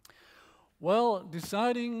 Well,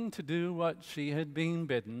 deciding to do what she had been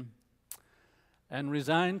bidden and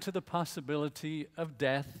resigned to the possibility of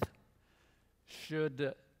death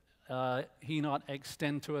should he not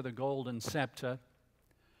extend to her the golden scepter,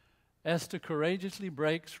 Esther courageously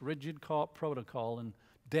breaks rigid court protocol and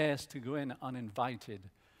dares to go in uninvited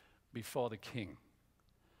before the king.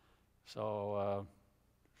 So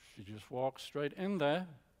she just walks straight in there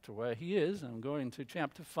to where he is. I'm going to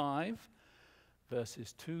chapter 5,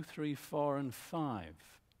 verses 2, 3, 4, and 5.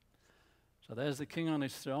 So there's the king on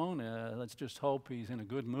his throne. Let's just hope he's in a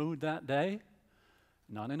good mood that day,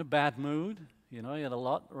 not in a bad mood. You know, he had a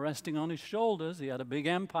lot resting on his shoulders. He had a big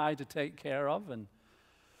empire to take care of. And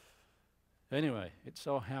anyway, it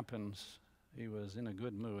so happens he was in a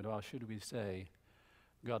good mood. Or should we say,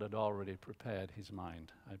 God had already prepared his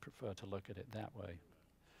mind. I prefer to look at it that way.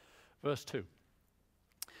 Verse 2.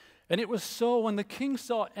 And it was so when the king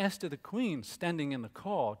saw Esther the queen standing in the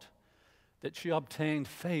court that she obtained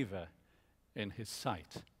favor in his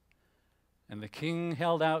sight. And the king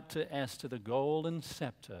held out to Esther the golden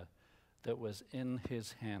scepter that was in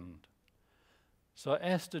his hand. So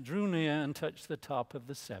Esther drew near and touched the top of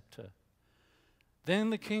the scepter. Then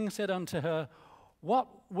the king said unto her, What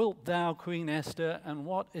wilt thou, Queen Esther, and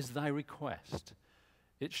what is thy request?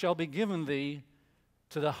 It shall be given thee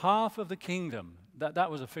to the half of the kingdom.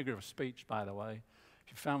 That was a figure of speech, by the way.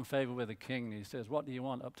 If you found favor with the king, he says, what do you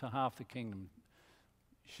want? Up to half the kingdom.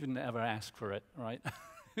 You shouldn't ever ask for it, right?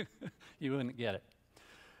 You wouldn't get it.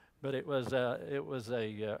 But it was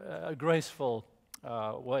a graceful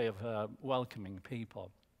way of welcoming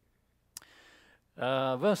people.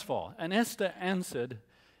 Verse 4, And Esther answered,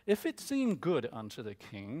 If it seem good unto the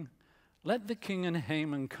king, let the king and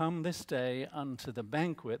Haman come this day unto the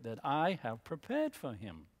banquet that I have prepared for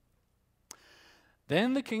him.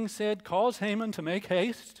 Then the king said, Cause Haman to make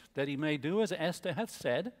haste, that he may do as Esther hath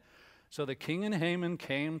said. So the king and Haman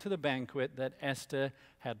came to the banquet that Esther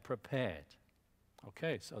had prepared.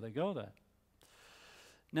 Okay, so they go there.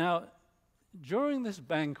 Now, during this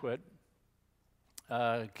banquet,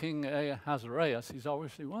 King Ahasuerus, he's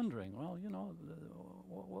obviously wondering, well, you know,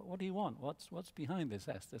 what do you want? What's behind this,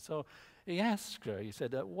 Esther? So he asked her, he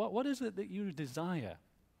said, what is it that you desire?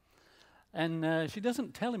 And she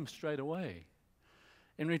doesn't tell him straight away.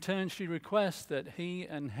 In return, she requests that he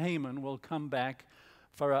and Haman will come back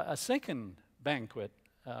for a second banquet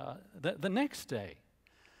the next day.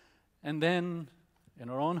 And then, in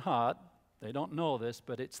her own heart, they don't know this,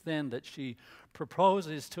 but it's then that she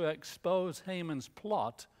proposes to expose Haman's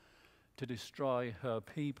plot to destroy her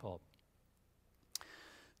people.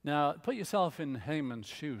 Now, put yourself in Haman's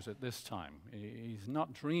shoes at this time. He's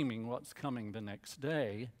not dreaming what's coming the next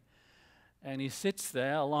day. And he sits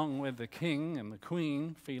there along with the king and the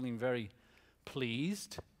queen, feeling very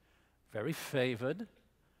pleased, very favored,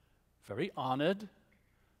 very honored,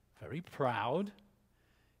 very proud.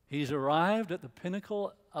 He's arrived at the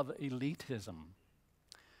pinnacle of elitism,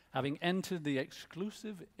 having entered the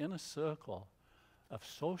exclusive inner circle of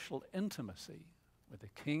social intimacy with the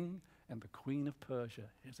king and the queen of Persia.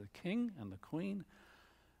 Here's the king and the queen,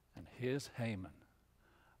 and here's Haman.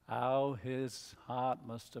 How his heart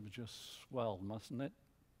must have just swelled, mustn't it?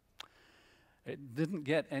 It didn't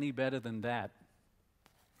get any better than that.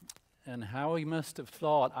 And how he must have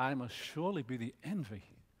thought, I must surely be the envy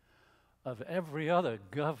of every other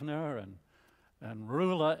governor and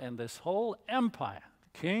ruler in this whole empire.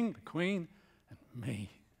 The king, the queen, and me.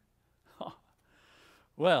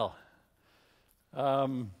 Well,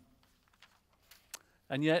 and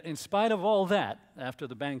yet in spite of all that, after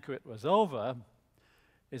the banquet was over,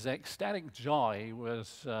 his ecstatic joy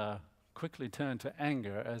was quickly turned to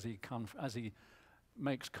anger as he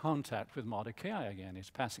makes contact with Mordecai again.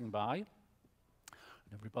 He's passing by, and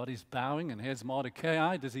everybody's bowing, and here's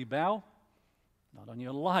Mordecai. Does he bow? Not on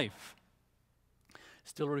your life.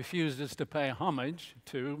 Still refuses to pay homage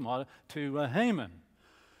to Haman.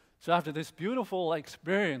 So after this beautiful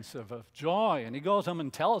experience of joy, and he goes home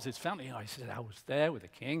and tells his family, he said, I was there with the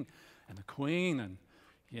king and the queen, and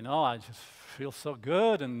I just feel so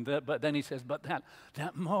good. But then he says, but that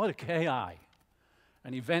Mordecai,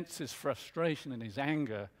 and he vents his frustration and his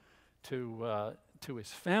anger to his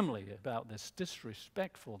family about this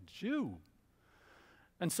disrespectful Jew.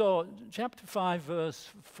 And so, chapter 5, verse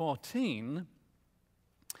 14,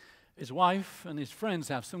 his wife and his friends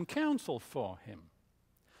have some counsel for him.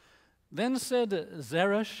 Then said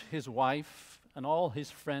Zeresh, his wife, and all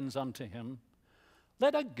his friends unto him,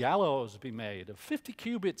 Let a gallows be made of 50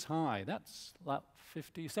 cubits high. That's like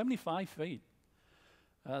 75 feet.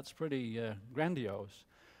 That's pretty grandiose.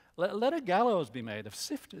 Let a gallows be made of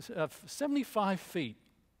 75 feet,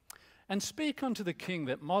 and speak unto the king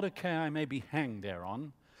that Mordecai may be hanged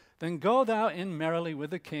thereon. Then go thou in merrily with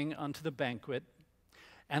the king unto the banquet.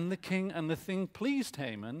 And the king and the thing pleased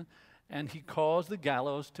Haman, and he caused the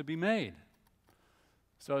gallows to be made.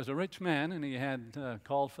 So as a rich man, and he had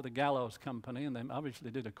called for the gallows company, and they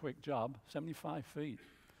obviously did a quick job, 75 feet.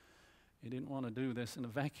 He didn't want to do this in a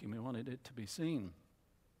vacuum. He wanted it to be seen.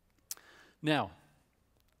 Now,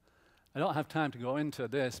 I don't have time to go into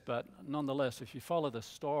this, but nonetheless, if you follow the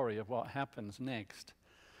story of what happens next,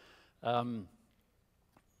 Haman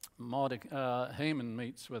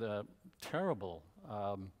meets with a terrible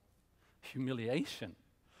humiliation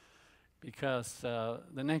because the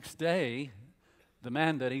next day, the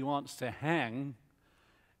man that he wants to hang,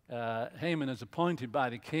 Haman is appointed by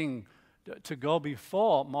the king to go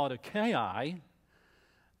before Mordecai,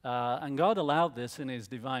 and God allowed this in his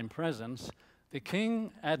divine presence. The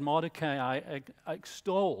king had Mordecai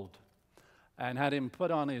extolled and had him put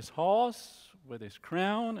on his horse with his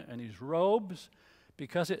crown and his robes,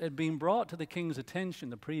 because it had been brought to the king's attention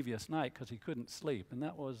the previous night because he couldn't sleep, and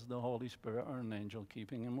that was the Holy Spirit or an angel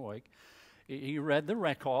keeping him awake. He read the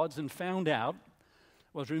records and found out,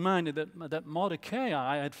 was reminded that Mordecai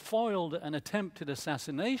had foiled an attempted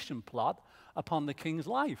assassination plot upon the king's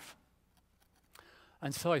life.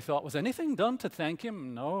 And so he thought, was anything done to thank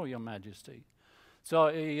him? No, Your Majesty. So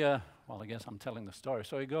he, I guess I'm telling the story.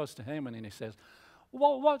 So he goes to Haman and he says,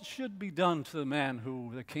 well, what should be done to the man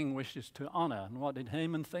who the king wishes to honor? And what did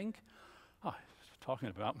Haman think? Oh, he's talking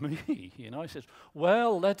about me, He says,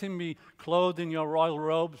 well, let him be clothed in your royal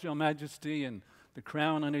robes, Your Majesty, and the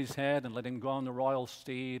crown on his head, and let him go on the royal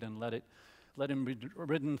steed, and let him be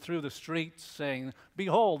ridden through the streets, saying,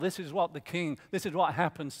 behold, this is what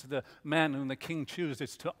happens to the man whom the king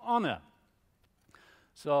chooses to honor.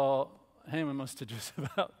 So Haman must have just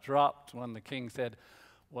about dropped when the king said,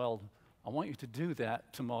 well, I want you to do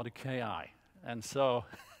that to Mordecai. And so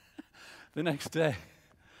the next day,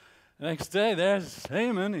 there's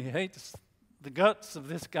Haman. He hates the guts of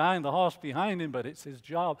this guy and the horse behind him, but it's his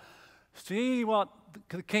job. See what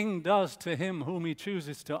the king does to him whom he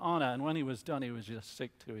chooses to honor. And when he was done, he was just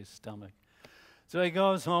sick to his stomach. So he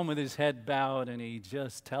goes home with his head bowed, and he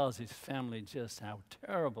just tells his family just how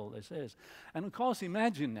terrible this is. And of course,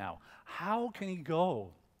 imagine now, how can he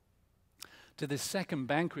go to the second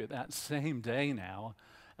banquet that same day now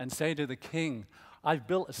and say to the king, I've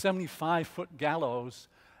built a 75-foot gallows,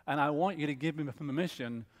 and I want you to give me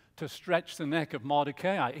permission to stretch the neck of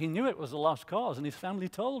Mordecai. He knew it was a lost cause, and his family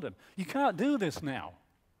told him, you can't do this now.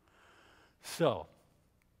 So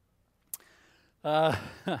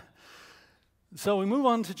we move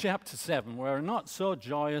on to chapter 7, where a not so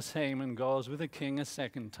joyous Haman goes with the king a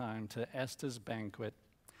second time to Esther's banquet.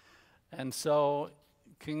 And so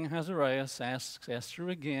King Ahasuerus asks Esther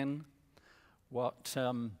again what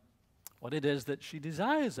it is that she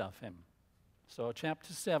desires of him. So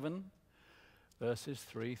chapter 7, verses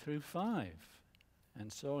 3 through 5.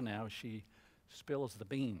 And so now she spills the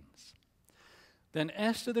beans. Then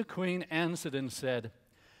Esther the queen answered and said,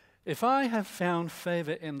 if I have found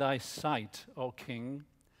favor in thy sight, O king,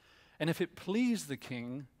 and if it please the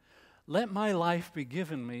king, let my life be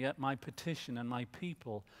given me at my petition, and my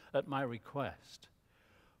people at my request.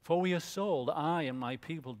 For we are sold, I and my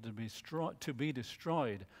people, to be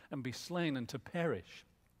destroyed, and be slain, and to perish.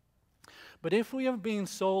 But if we have been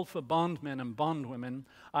sold for bondmen and bondwomen,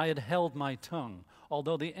 I had held my tongue,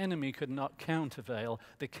 although the enemy could not countervail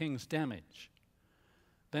the king's damage.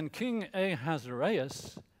 Then King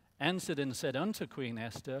Ahasuerus answered and said unto Queen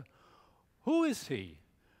Esther, who is he,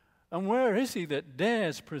 and where is he that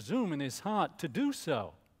dares presume in his heart to do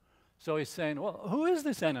so? So he's saying, well, who is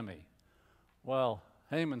this enemy? Well,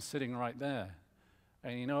 Haman's sitting right there,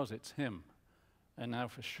 and he knows it's him. And now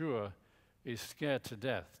for sure, he's scared to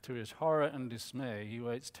death. To his horror and dismay, he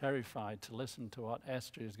waits terrified to listen to what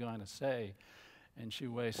Esther is going to say, and she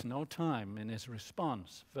wastes no time in his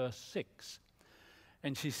response. Verse 6,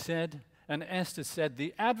 and Esther said,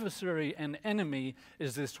 the adversary and enemy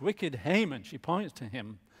is this wicked Haman. She points to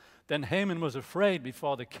him. Then Haman was afraid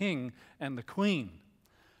before the king and the queen.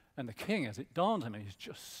 And the king, as it dawned on him, he's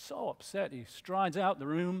just so upset. He strides out the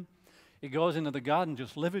room. He goes into the garden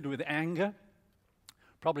just livid with anger.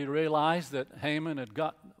 Probably realized that Haman had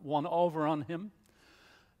got one over on him.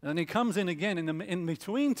 And then he comes in again. In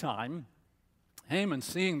between time, Haman,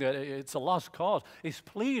 seeing that it's a lost cause, is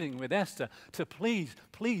pleading with Esther to please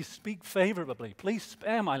speak favorably. Please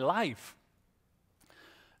spare my life.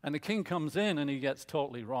 And the king comes in, and he gets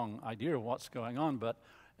totally wrong idea of what's going on. But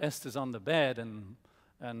Esther's on the bed,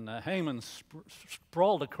 and Haman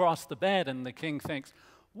sprawled across the bed, and the king thinks,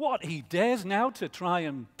 what, he dares now to try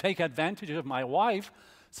and take advantage of my wife?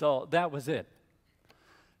 So that was it.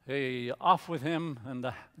 Off with him, and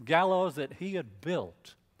the gallows that he had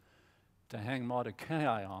built to hang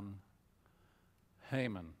Mordecai on,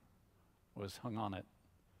 Haman was hung on it,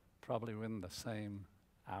 probably within the same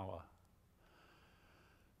hour.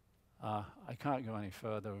 I can't go any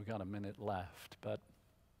further. We've got a minute left, but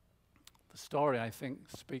the story, I think,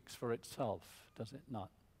 speaks for itself, does it not?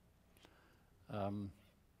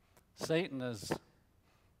 Satan has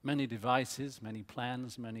many devices, many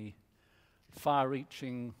plans, many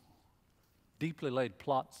far-reaching, deeply laid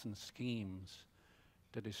plots and schemes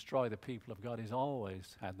to destroy the people of God. He's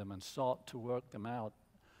always had them and sought to work them out.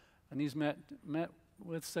 And he's met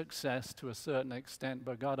with success to a certain extent,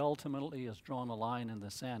 but God ultimately has drawn a line in the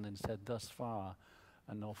sand and said, thus far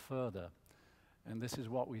and no further. And this is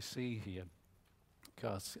what we see here,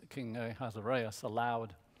 because King Ahasuerus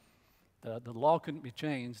allowed, the law couldn't be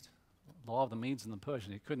changed, the law of the Medes and the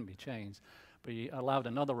Persians, it couldn't be changed, but he allowed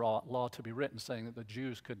another law to be written saying that the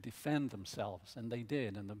Jews could defend themselves, and they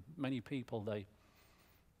did, and many people, they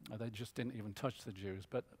just didn't even touch the Jews,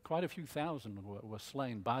 but quite a few thousand were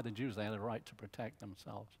slain by the Jews. They had a right to protect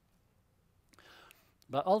themselves.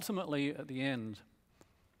 But ultimately, at the end,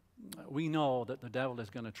 we know that the devil is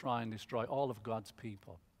going to try and destroy all of God's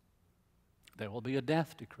people. There will be a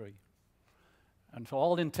death decree. And for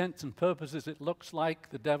all intents and purposes, it looks like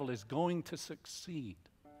the devil is going to succeed.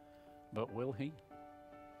 But will he?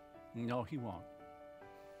 No, he won't.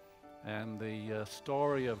 And the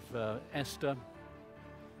story of Esther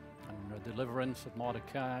and the deliverance of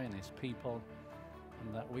Mordecai and his people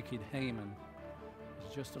and that wicked Haman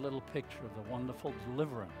is just a little picture of the wonderful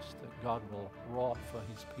deliverance that God will wrought for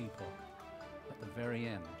his people at the very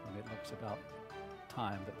end, when it looks about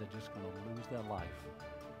time that they're just going to lose their life.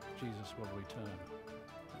 Jesus will return,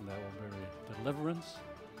 and there will be deliverance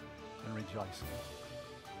and rejoicing.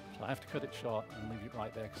 So I have to cut it short and leave it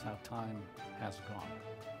right there because our time has gone.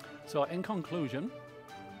 So in conclusion,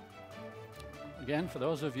 again, for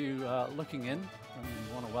those of you looking in,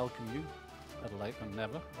 we want to welcome you, better late than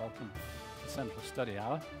never. Welcome to Central Study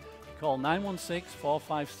Hour. Call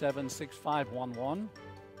 916-457-6511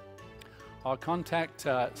 or contact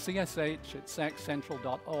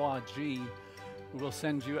csh@sexcentral.org. We will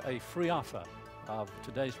send you a free offer of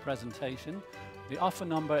today's presentation. The offer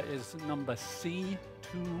number is number C21532.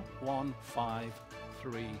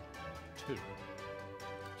 So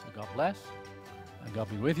God bless, and God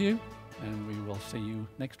be with you, and we will see you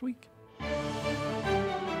next week.